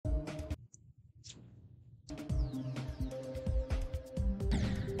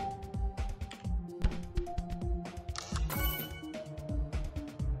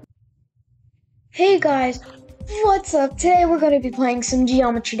Hey guys, what's up? Today we're going to be playing some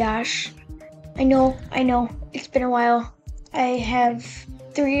Geometry Dash. I know, it's been a while. I have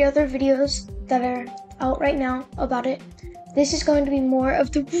 3 other videos that are out right now about it. This is going to be more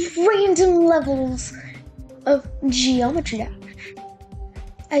of the random levels of Geometry Dash.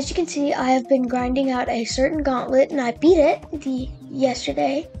 As you can see, I have been grinding out a certain gauntlet and I beat it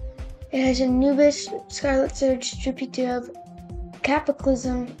yesterday. It has Anubis, Scarlet Surge, Drippy Tube,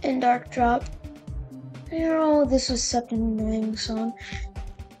 Cataclysm, and Dark Drop. You know, this was such an annoying song.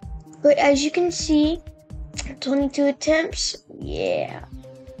 But as you can see, 22 attempts, yeah.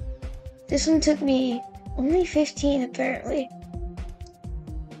 This one took me only 15 apparently.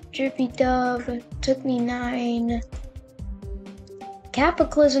 Drippy Dove took me 9.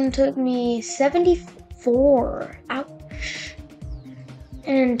 Cataclysm took me 74. Ouch.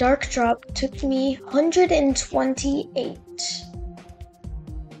 And Dark Drop took me 128.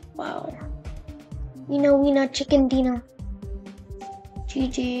 Wow. You know, we not chicken dinner.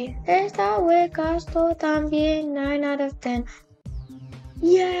 GG. Esta vez gasto también 9 out of 10.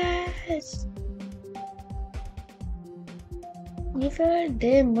 Yes. Nivel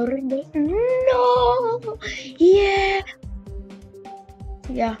de murder. No. Yeah.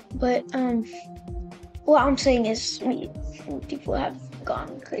 Yeah, but what I'm saying is people have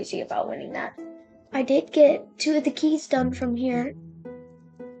gone crazy about winning that. I did get 2 of the keys done from here.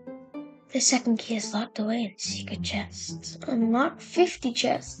 The second key is locked away in secret chests. Unlock 50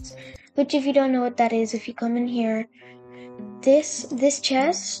 chests. Which, if you don't know what that is, if you come in here, this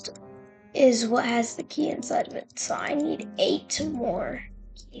chest is what has the key inside of it. So I need 8 more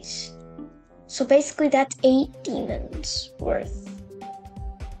keys. So basically that's 8 demons worth.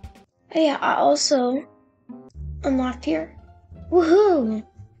 Oh yeah, I also unlocked here. Woohoo!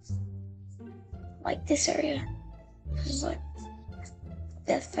 Like this area. This is like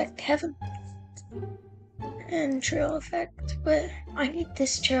Death Effect Heaven and Trail Effect, but I need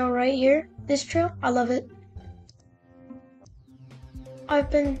this trail right here. This trail, I love it. I've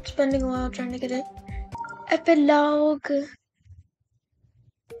been spending a while trying to get it. Epilogue.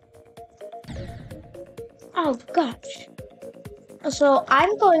 Oh gosh. So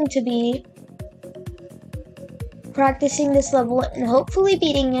I'm going to be practicing this level and hopefully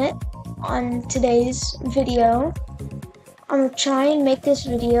beating it on today's video. I'm gonna try and make this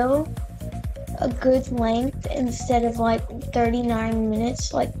video a good length instead of like 39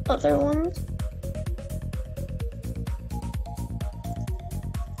 minutes like other ones.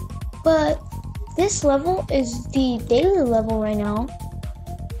 But this level is the daily level right now.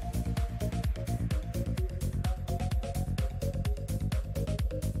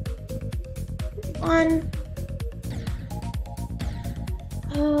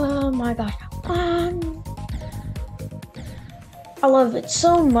 Oh my gosh. I love it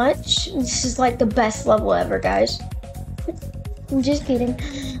so much. This is like the best level ever, guys. I'm just kidding.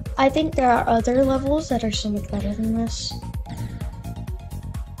 I think there are other levels that are so much better than this.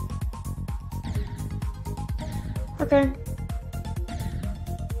 Okay.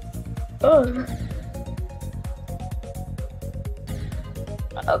 Oh.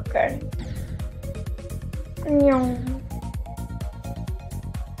 Okay.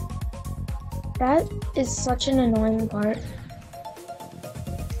 That is such an annoying part.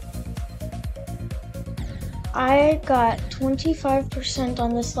 I got 25%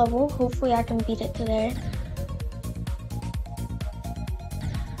 on this level. Hopefully I can beat it today.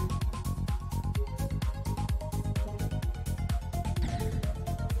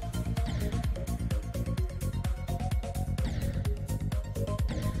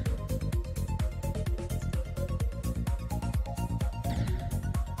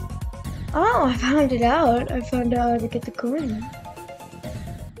 Oh, I found it out. I found out how to get the coin.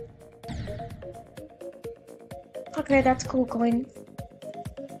 Okay, that's a cool coin.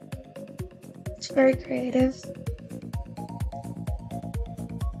 It's very creative.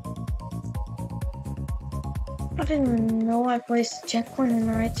 I didn't even know I placed the checkpoint in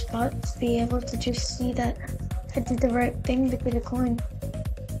the right spot to be able to just see that I did the right thing to get a coin.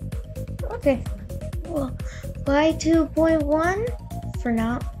 Okay, well, buy 2.1 for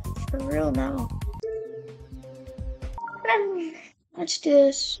now. For real now. Let's do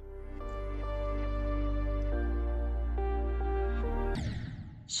this.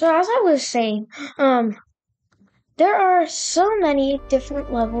 So as I was saying, there are so many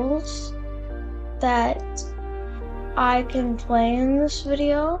different levels that I can play in this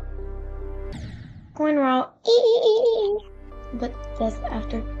video. Going around, but that's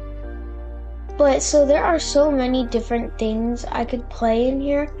after. But so there are so many different things I could play in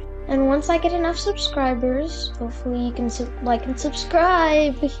here. And once I get enough subscribers, hopefully you can like and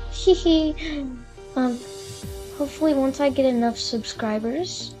subscribe. Hopefully once I get enough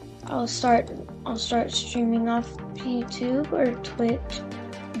subscribers, I'll start streaming off YouTube or Twitch.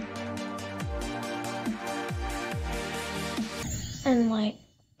 And like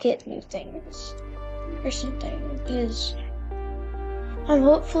get new things or something, because I'm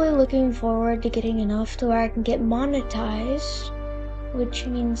hopefully looking forward to getting enough to where I can get monetized, which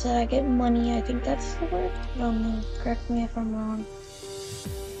means that I get money. I think that's the word. I don't know. Correct me if I'm wrong.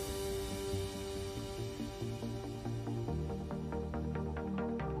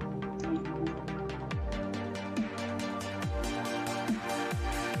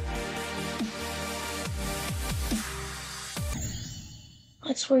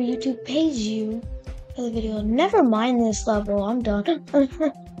 That's where YouTube pays you for the video. Never mind this level, I'm done.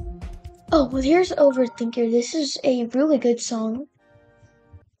 Oh, well, here's Overthinker. This is a really good song,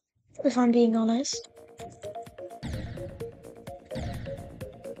 if I'm being honest.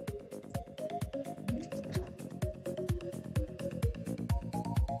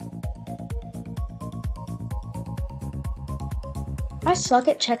 I suck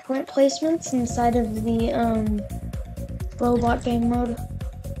at checkpoint placements inside of the robot game mode.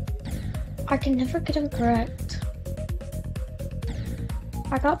 I can never get them correct.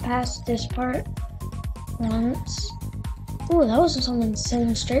 I got past this part once. Ooh, that was some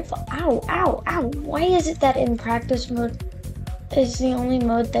insane straight fall. Ow, ow, ow. Why is it that in practice mode is the only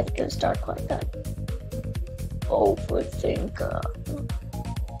mode that goes dark like that? Overthinker.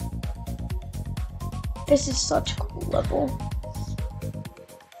 This is such a cool level.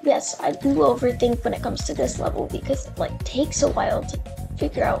 Yes, I do overthink when it comes to this level because it like takes a while to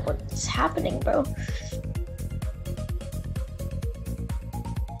figure out what's happening, bro.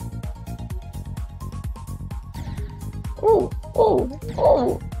 Ooh, ooh,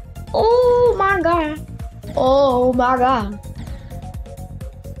 ooh, oh my god. Oh my god.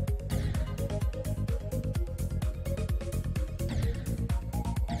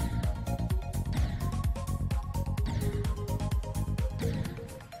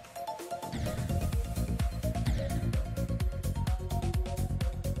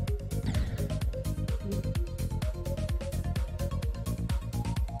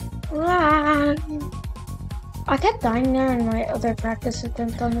 I kept dying there in my other practice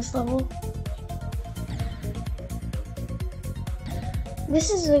attempt on this level. This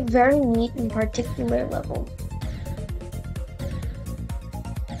is a very neat and particular level.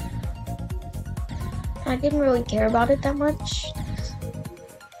 I didn't really care about it that much.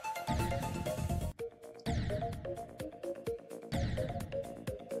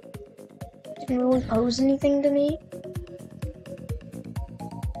 Didn't really pose anything to me.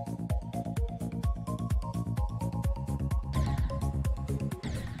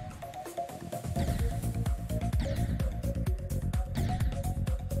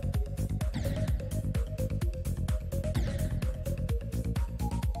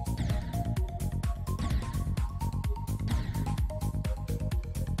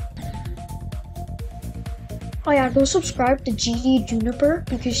 Oh yeah, go subscribe to GD Juniper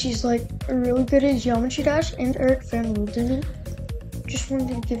because she's like really good at Geometry Dash, and Eric Van Wooten. Just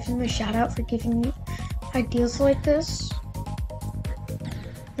wanted to give him a shout out for giving me ideas like this.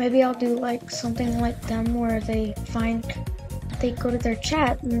 Maybe I'll do like something like them where they go to their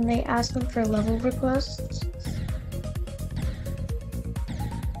chat and they ask them for level requests.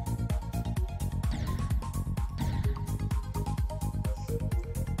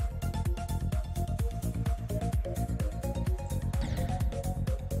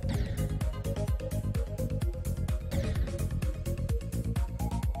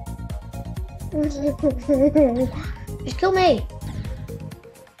 Just kill me.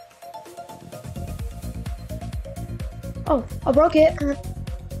 Oh, I broke it.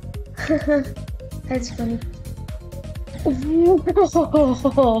 That's funny.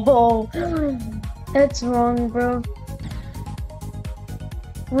 That's wrong, bro.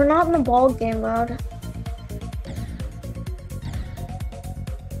 We're not in the ball game mode.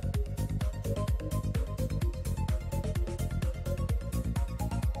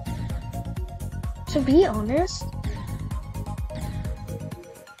 To be honest,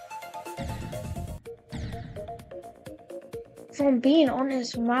 if I'm being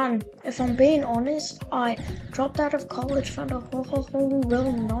honest, I dropped out of college, found a whole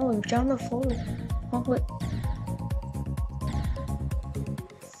real knowledge on the phone.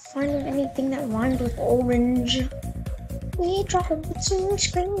 Finding anything that rhymed with orange. We dropping between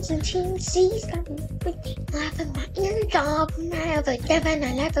screens and TNC's laughing my eardrum. Never given,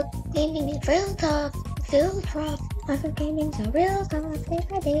 I never gaming is real tough. Life of gaming's a real tough. Day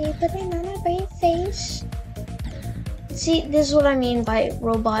by day, putting on a brave face. See, this is what I mean by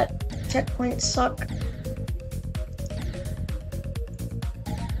robot checkpoints suck.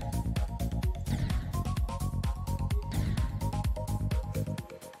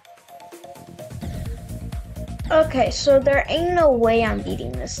 Okay, so there ain't no way I'm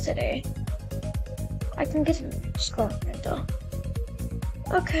beating this today. I can get a score right though.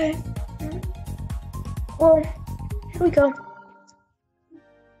 Okay. Well, here we go.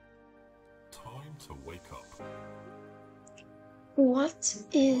 Time to wake up. What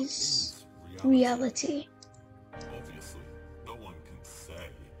is reality? Obviously, no one can say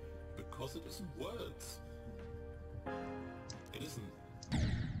because it isn't words. It isn't.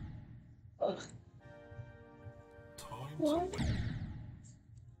 Ugh. What?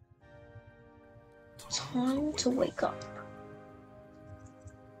 Time to wake up.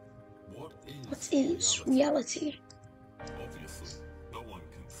 What is reality? Obviously, no one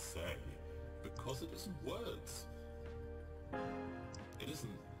can say because it isn't words. It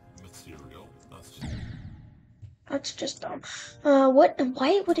isn't material. That's just dumb. What?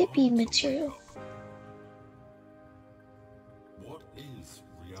 Why would it be material? What is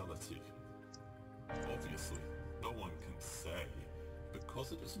reality? Obviously, no one can say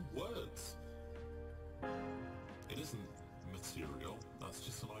because it isn't words. It isn't material. That's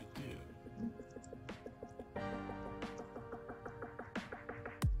just an idea.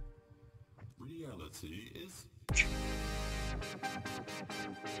 Reality is.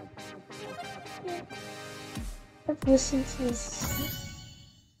 I've listened to this.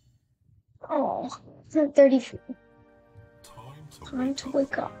 Oh, 34. Time to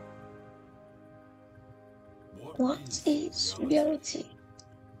wake up. What is reality?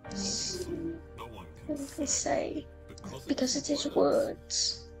 No one can say because it is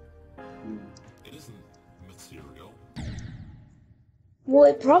words. It isn't material. Well,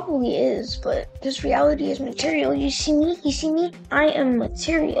 it probably is, but this reality is material. You see me? You see me? I am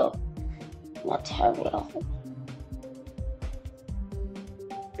material. Material.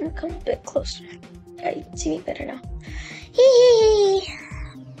 Come a bit closer. Yeah, you can see me better now. Hee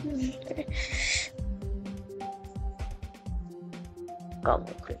hee. Come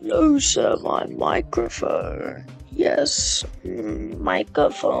closer, my microphone. Yes,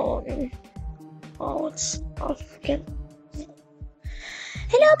 microphone. Oh, it's off again.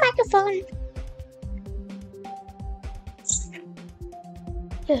 Hello, microphone.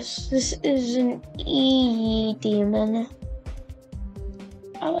 Yes, this is an E demon.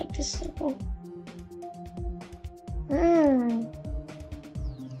 I like this symbol.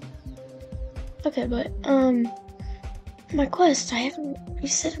 Okay, but my quest, I haven't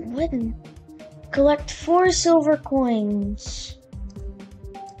reset it when. Collect 4 silver coins.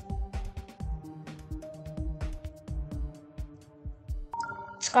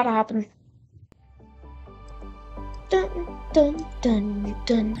 It's gotta happen. Dun dun dun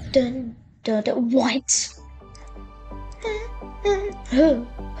dun dun dun dun. What? Dun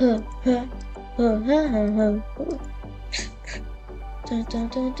dun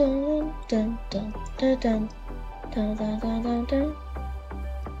dun dun dun dun dun dun dun dun dun dun.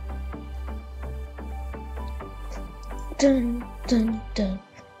 Dun dun dun.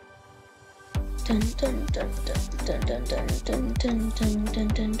 Dun dun dun dun dun dun dun dun dun dun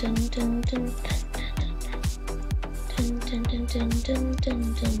dun dun dun dun. Dun dun dun dun dun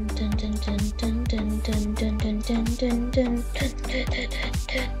dun dun dun dun dun dun dun dun dun dun dun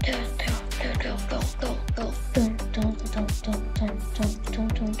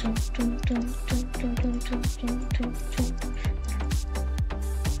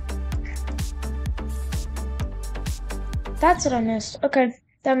That's what I missed. Okay,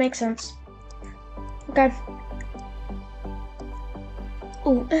 that makes sense. Okay.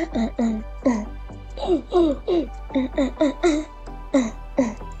 Ooh,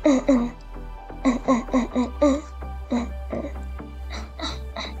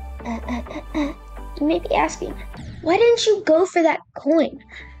 You may be asking, why didn't you go for that coin?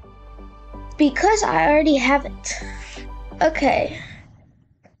 Because I already have it. Okay.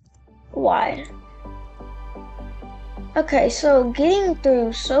 Why? Okay, so getting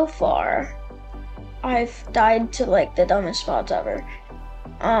through so far, I've died to like the dumbest spots ever.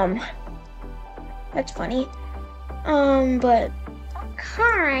 That's funny. But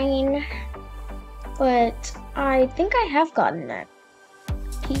But I think I have gotten that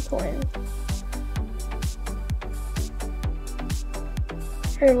key coin.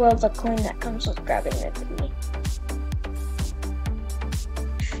 Or well, the coin that comes with grabbing the key.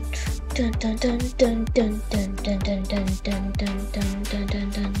 Dun dun dun dun dun dun dun dun dun dun dun dun dun dun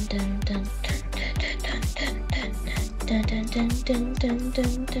dun dun dun. Dun dun dun dun dun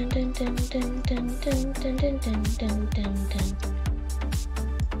dun dun dun dun dun dun dun dun dun dun dun dun.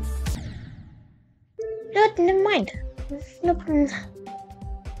 what? Never mind. Nope.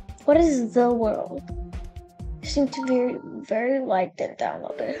 What is the world? It seemed to be very liked and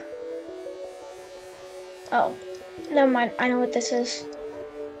downloaded. Oh, never mind. I know what this is.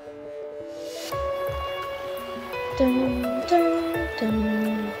 Dun, dun,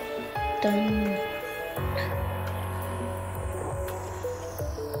 dun, dun.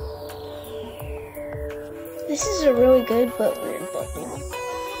 This is a really good but weird button.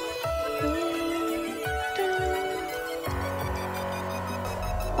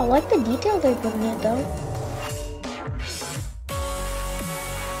 I like the detail they put in it though.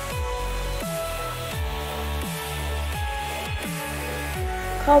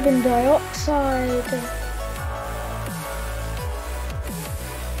 Carbon dioxide.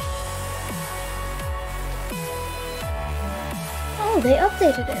 Oh, they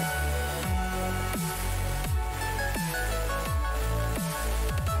updated it.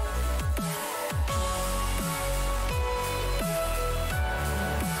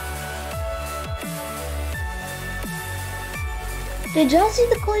 Did y'all see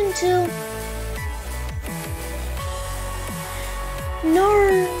the coin too? No,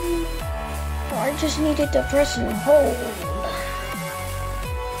 I just needed to press and hold.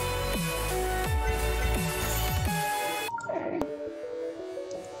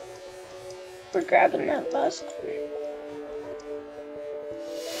 We're grabbing that last one.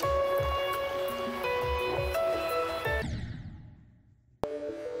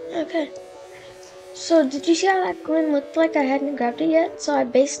 Okay. So did you see how that coin looked like I hadn't grabbed it yet? So I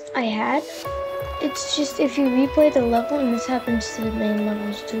had. It's just if you replay the level, and this happens to the main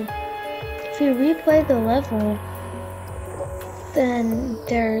levels too. If you replay the level, then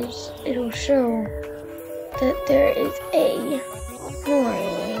it'll show that there is a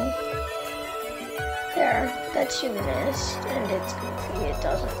coin there that you missed, and it's goofy. It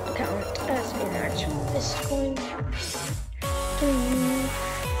doesn't count as an actual missed coin. Dun,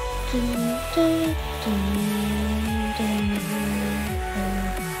 dun, dun, dun, dun,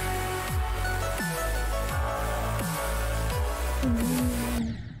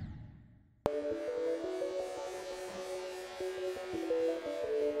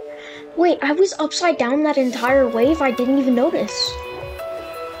 Wait, I was upside down that entire wave? I didn't even notice.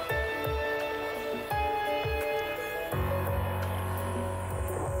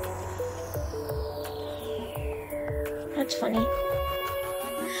 That's funny.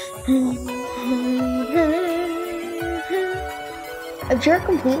 If you're a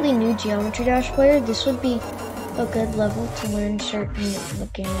completely new Geometry Dash player, this would be a good level to learn certain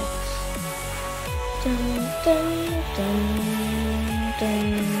mechanics. Dun, dun, dun, dun,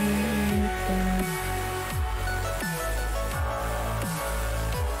 dun.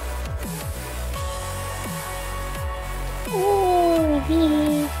 Oh, he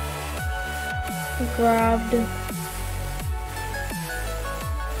grabbed.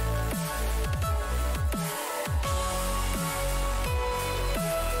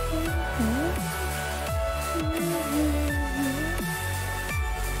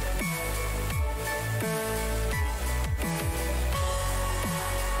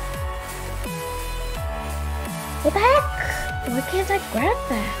 What the heck? Why can't I grab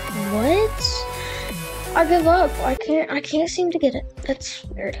that? What? I give up. I can't seem to get it. That's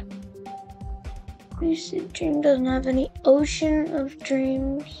weird. Lucid Dream doesn't have any ocean of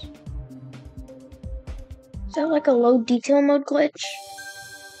dreams. Is that like a low detail mode glitch?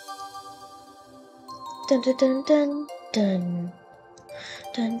 Dun dun dun dun dun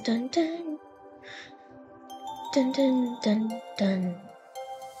dun dun dun dun dun dun dun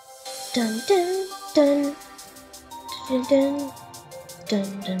dun dun dun. Dun dun dun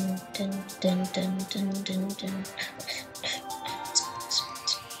dun dun dun dun dun dun dun.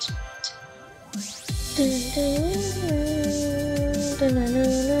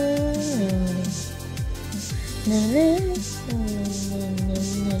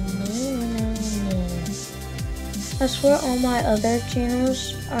 I swear all my other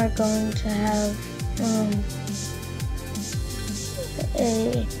channels are going to have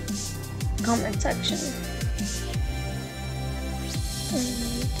a comment section.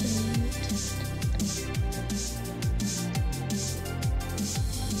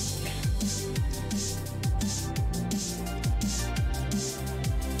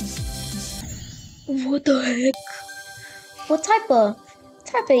 What the heck? What type of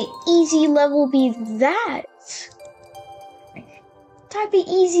easy level be that? Type of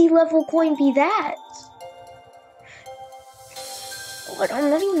easy level coin be that? Like, I'm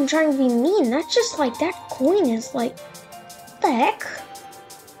not even trying to be mean. That's just like, that coin is like, what the heck?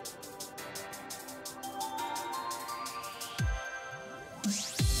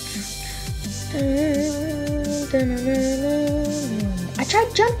 I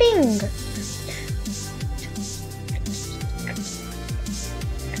tried jumping.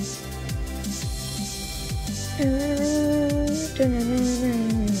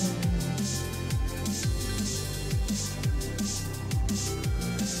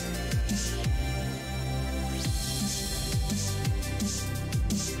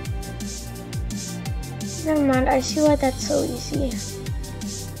 Never mind, I see why that's so easy.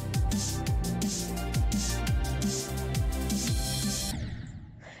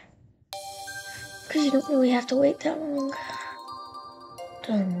 Because you don't really have to wait that long.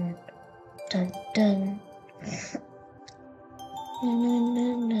 Dun, dun, dun. Dun,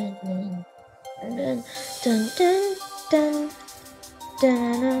 dun, dun, dun, dun, dun, dun,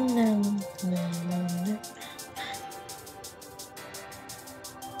 dun, dun.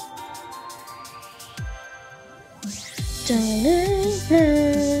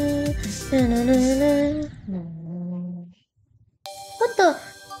 What the?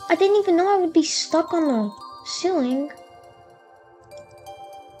 I didn't even know I would be stuck on the ceiling.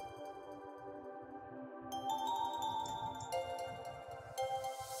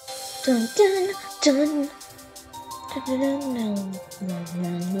 Dun dun dun. Dun dun dun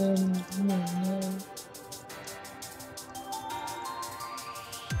dun dun dun.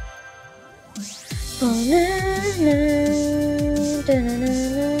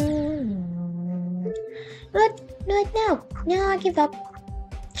 But no, I give up.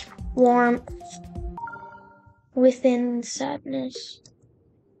 Warmth within sadness.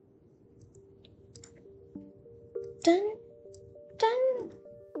 Dun dun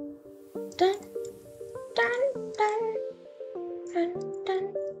dun dun dun dun dun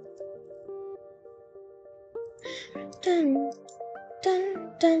dun dun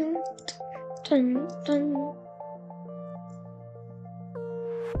dun dun dun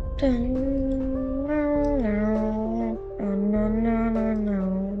dun.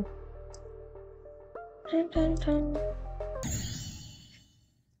 Dun, dun, dun.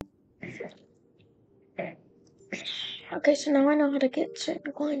 Okay, so now I know how to get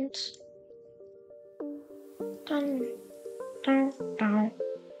certain coins. Dun, dun, dun.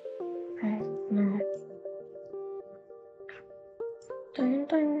 No. Dun,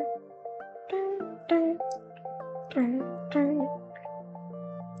 dun, dun, dun, dun, dun.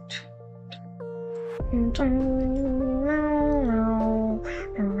 Dun, dun, no, no,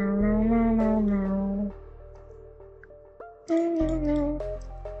 no, no, no, no.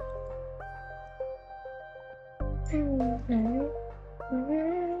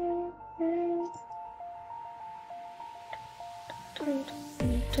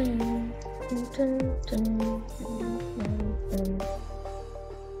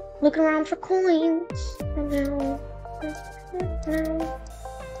 Looking around for coins. No.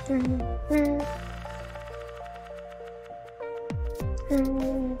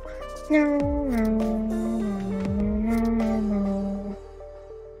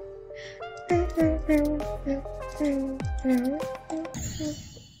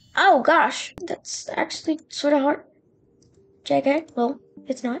 Oh gosh, that's actually sort of hard. JK, well,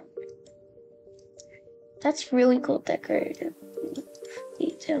 it's not. That's really cool decorative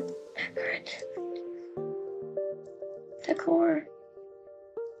detail. Decorative. Decor.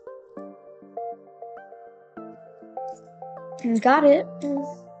 Got it.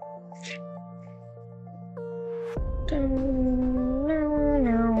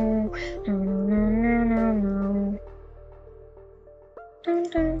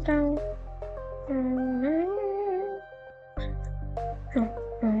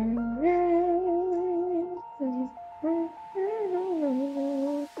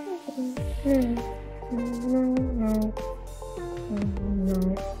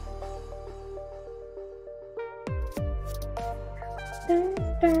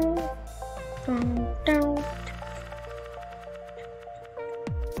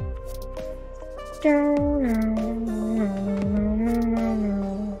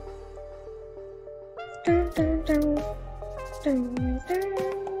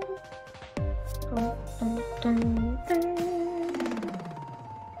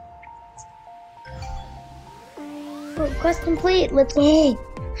 Oh, quest complete. Let's go.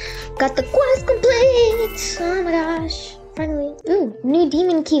 Got the quest complete. Oh my gosh. Finally. Ooh, new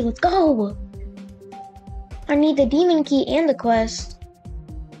demon key. Let's go. I need the demon key and the quest.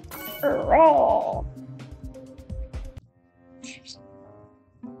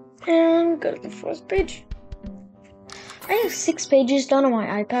 And go to the first page. I have 6 pages done on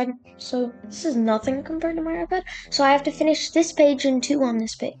my iPad, so this is nothing compared to my iPad. So I have to finish this page and 2 on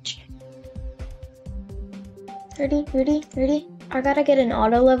this page. Ready? I gotta get an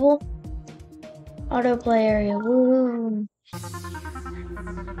auto level. Autoplay area. Woo.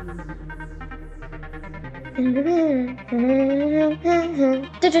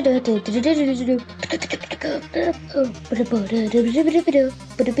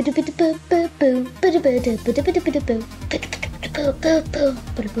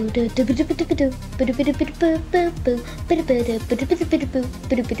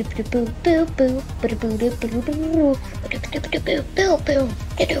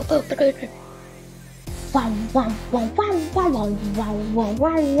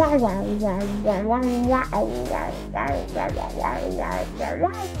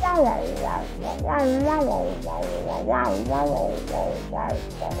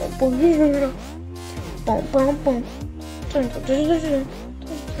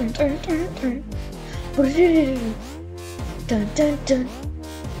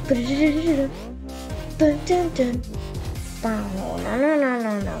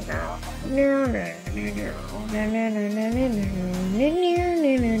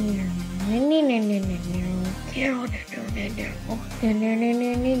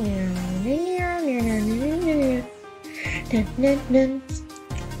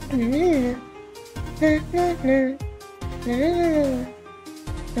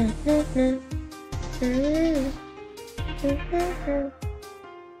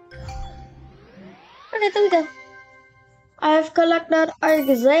 Okay, there we go. I've collected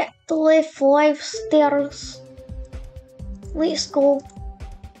exactly 5 stars. Let's go.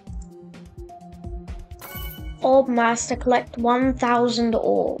 Orb master, collect 1,000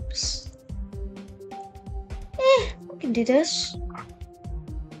 orbs. We can do this.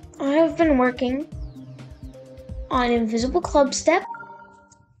 I have been working on Invisible Club Step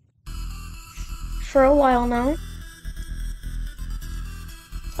for a while now.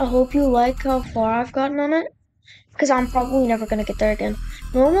 I hope you like how far I've gotten on it, because I'm probably never gonna get there again.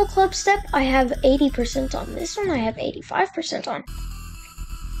 Normal Club Step, I have 80% on. This one I have 85% on.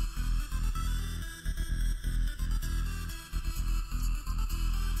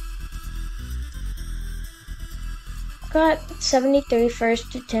 Got 73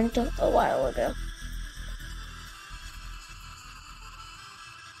 first attempt a while ago.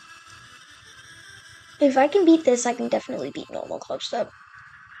 If I can beat this, I can definitely beat normal Club Step.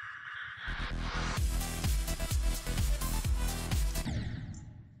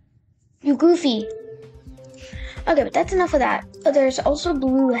 You goofy. Okay, but that's enough of that. There's also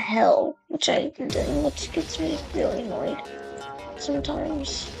Blue Hell, which I've been doing, which gets me really annoyed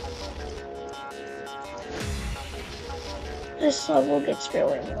sometimes. This level gets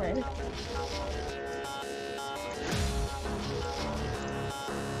really annoying.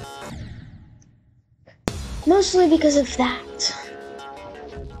 Mostly because of that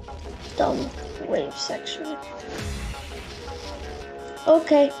dumb wave section.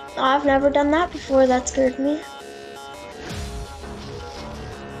 Okay, I've never done that before, that scared me.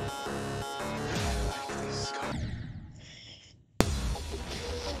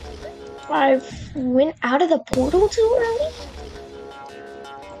 I went out of the portal too early?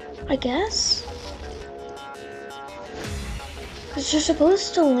 I guess? Because you're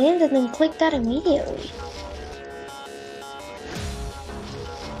supposed to land and then click that immediately.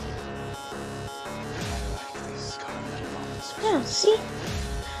 Yeah, see?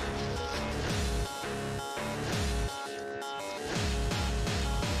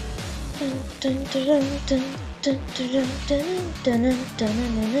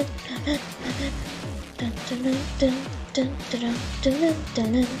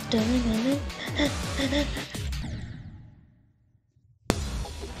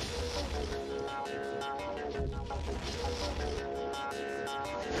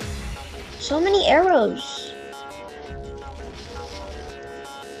 So many arrows.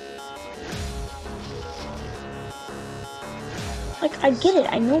 Like, I get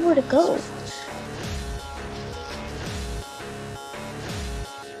it, I know where to go.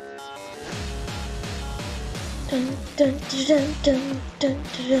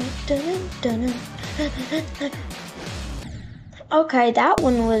 Okay, that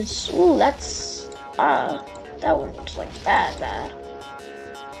one was, ooh, that's, that one was like bad.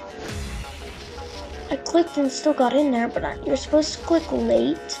 I clicked and still got in there, but you're supposed to click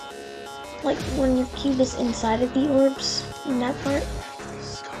late, like when your cube is inside of the orbs, in that part.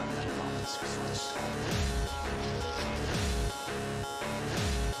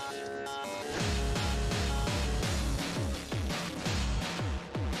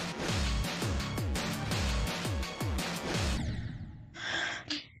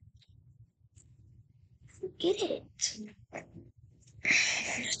 Get it.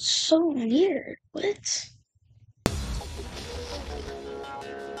 It's so weird. What?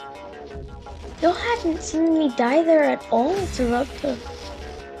 Y'all hadn't seen me die there at all throughout the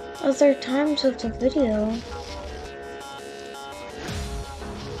other times of the video.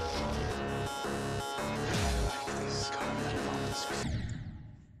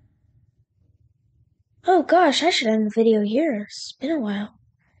 Oh gosh, I should end the video here. It's been a while.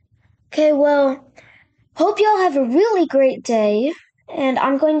 Okay, well, hope y'all have a really great day, and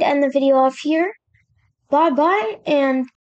I'm going to end the video off here. Bye-bye, and